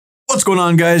What's going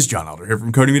on, guys? John Elder here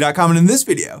from Codemy.com, and in this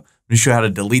video, I'm going to show you how to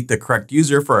delete the correct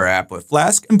user for our app with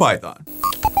Flask and Python.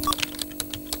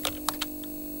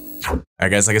 All right,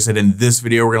 guys, like I said, in this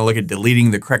video, we're going to look at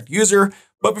deleting the correct user.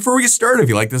 But before we get started, if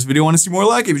you like this video and want to see more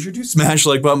like it, be sure to smash the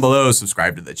like button below,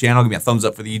 subscribe to the channel, give me a thumbs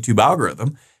up for the YouTube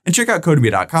algorithm, and check out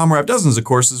Codemy.com, where I have dozens of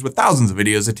courses with thousands of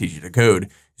videos that teach you to code.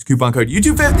 Use coupon code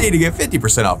YouTube50 to get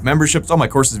 50% off memberships, all my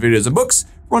courses, videos, and books,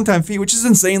 one-time fee, which is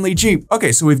insanely cheap.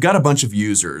 Okay, so we've got a bunch of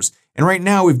users. And right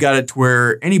now we've got it to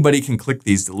where anybody can click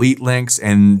these delete links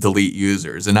and delete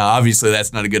users. And now obviously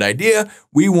that's not a good idea.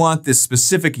 We want this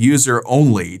specific user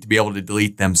only to be able to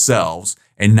delete themselves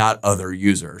and not other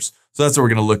users. So that's what we're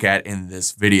going to look at in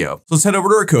this video. So let's head over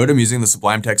to our code. I'm using the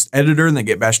Sublime Text Editor and the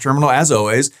Git Bash terminal as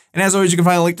always. And as always, you can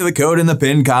find a link to the code in the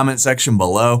pinned comment section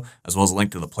below, as well as a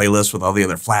link to the playlist with all the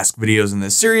other Flask videos in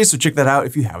this series. So check that out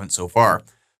if you haven't so far.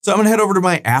 So I'm going to head over to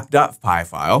my app.py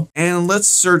file and let's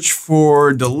search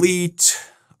for delete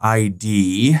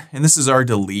ID. And this is our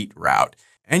delete route.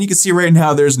 And you can see right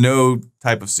now there's no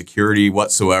type of security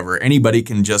whatsoever. Anybody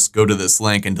can just go to this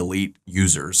link and delete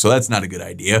users. So that's not a good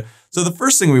idea. So the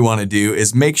first thing we want to do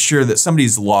is make sure that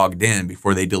somebody's logged in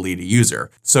before they delete a user.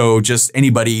 So just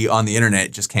anybody on the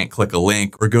internet just can't click a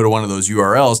link or go to one of those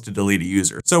URLs to delete a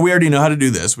user. So we already know how to do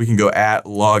this. We can go at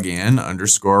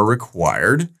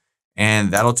login_required.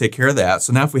 And that'll take care of that.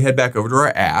 So now if we head back over to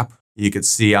our app, you can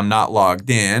see I'm not logged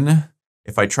in.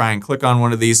 If I try and click on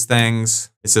one of these things,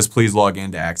 it says, please log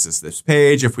in to access this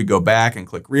page. If we go back and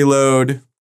click reload,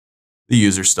 the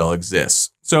user still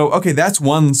exists. So, okay, that's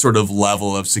one sort of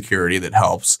level of security that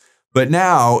helps. But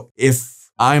now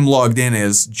if I'm logged in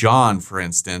as John, for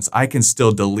instance, I can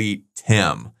still delete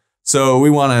Tim. So we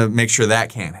want to make sure that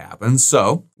can't happen.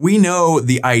 So we know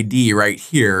the ID right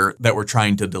here that we're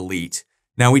trying to delete.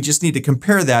 Now we just need to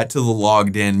compare that to the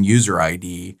logged in user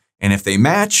ID. And if they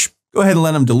match, go ahead and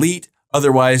let them delete.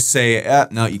 Otherwise say,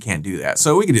 no, you can't do that.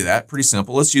 So we can do that pretty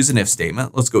simple. Let's use an if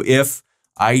statement. Let's go if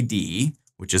ID,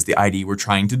 which is the ID we're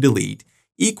trying to delete,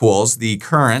 equals the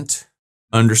current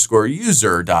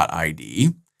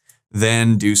 _user.id,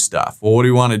 then do stuff. Well, what do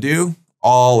we want to do?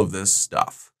 All of this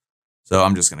stuff. So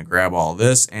I'm just going to grab all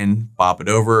this and pop it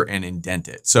over and indent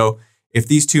it. So if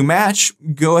these two match,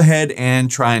 go ahead and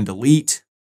try and delete.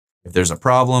 If there's a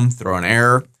problem, throw an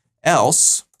error.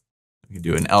 Else, we can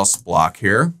do an else block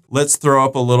here. Let's throw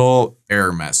up a little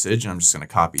error message. I'm just going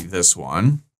to copy this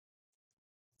one,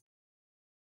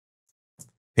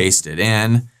 paste it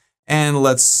in, and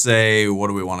let's say, what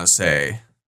do we want to say?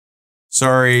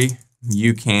 Sorry,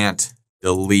 you can't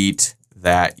delete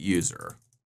that user.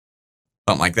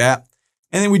 Something like that.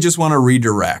 And then we just want to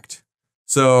redirect.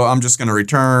 So I'm just going to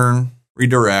return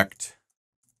redirect.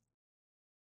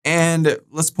 And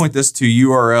let's point this to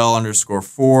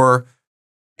URL_4.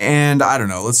 And I don't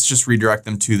know, let's just redirect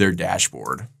them to their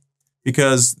dashboard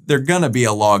because they're going to be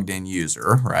a logged in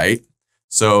user, right?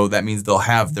 So that means they'll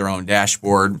have their own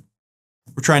dashboard.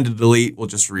 We're trying to delete, we'll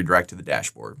just redirect to the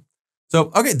dashboard.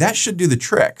 So, okay, that should do the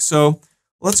trick. So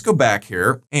let's go back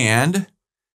here and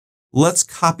let's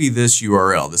copy this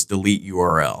URL, this delete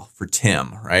URL for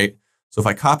Tim, right? So if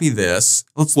I copy this,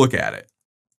 let's look at it.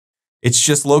 It's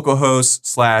just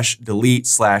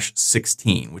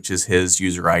localhost/delete/16, which is his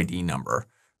user ID number,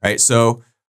 right? So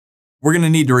we're going to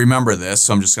need to remember this.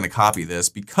 So I'm just going to copy this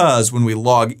because when we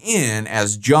log in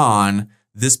as John,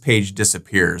 this page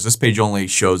disappears. This page only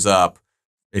shows up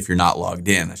if you're not logged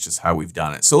in. That's just how we've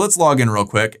done it. So let's log in real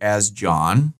quick as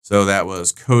John. So that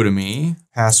was Codemy,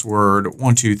 password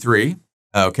 123.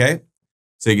 Okay.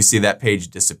 So you can see that page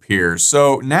disappears.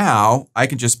 So now I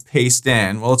can just paste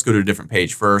in, well, let's go to a different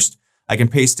page first. I can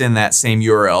paste in that same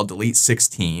URL, delete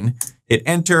 16, hit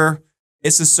enter.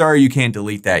 It says, sorry, you can't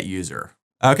delete that user.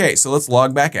 Okay, so let's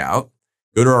log back out,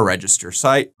 go to our register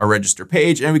site, our register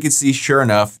page, and we can see, sure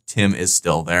enough, Tim is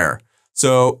still there.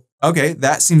 So, okay,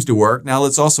 that seems to work. Now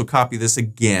let's also copy this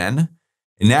again.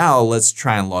 And now let's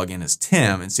try and log in as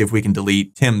Tim and see if we can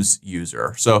delete Tim's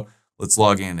user. So let's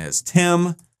log in as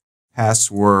Tim.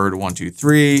 Password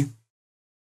 123.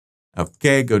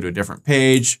 Okay, go to a different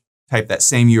page, type that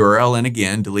same URL in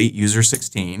again, delete user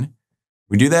 16.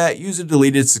 We do that, user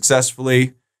deleted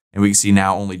successfully, and we can see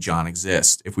now only John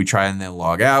exists. If we try and then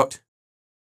log out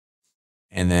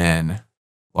and then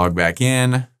log back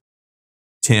in,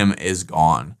 Tim is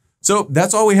gone. So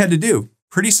that's all we had to do.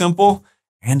 Pretty simple,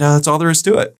 and that's all there is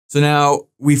to it. So now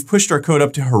we've pushed our code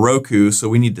up to Heroku, so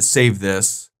we need to save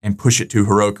this and push it to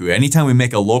Heroku. Anytime we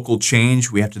make a local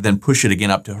change, we have to then push it again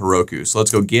up to Heroku. So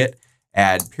let's go git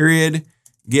add period,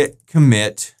 git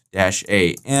commit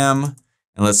 -am,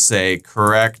 and let's say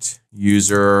correct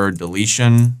user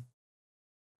deletion.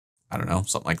 I don't know,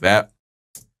 something like that.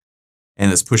 And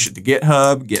let's push it to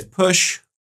GitHub, git push.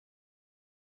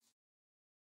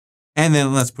 And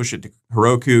then let's push it to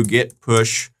Heroku, git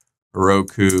push,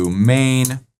 Heroku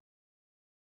main,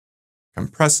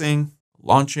 compressing,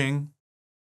 launching,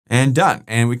 and done.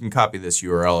 And we can copy this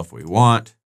URL if we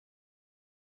want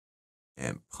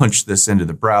and punch this into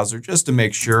the browser just to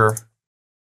make sure.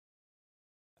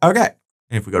 Okay.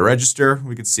 And if we go to register,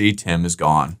 we can see Tim is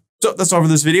gone. So that's all for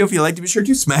this video. If you liked it, be sure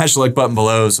to smash the like button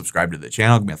below, subscribe to the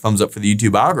channel, give me a thumbs up for the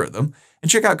YouTube algorithm,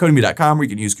 and check out Codemy.com where you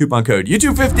can use coupon code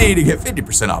YouTube50 to get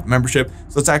 50% off membership.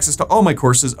 So that's access to all my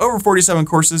courses, over 47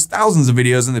 courses, thousands of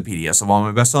videos, and the PDFs of all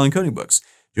my best-selling coding books.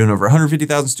 Doing over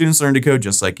 150,000 students learn to code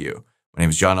just like you. My name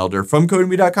is John Elder from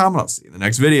Codemy.com, and I'll see you in the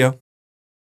next video.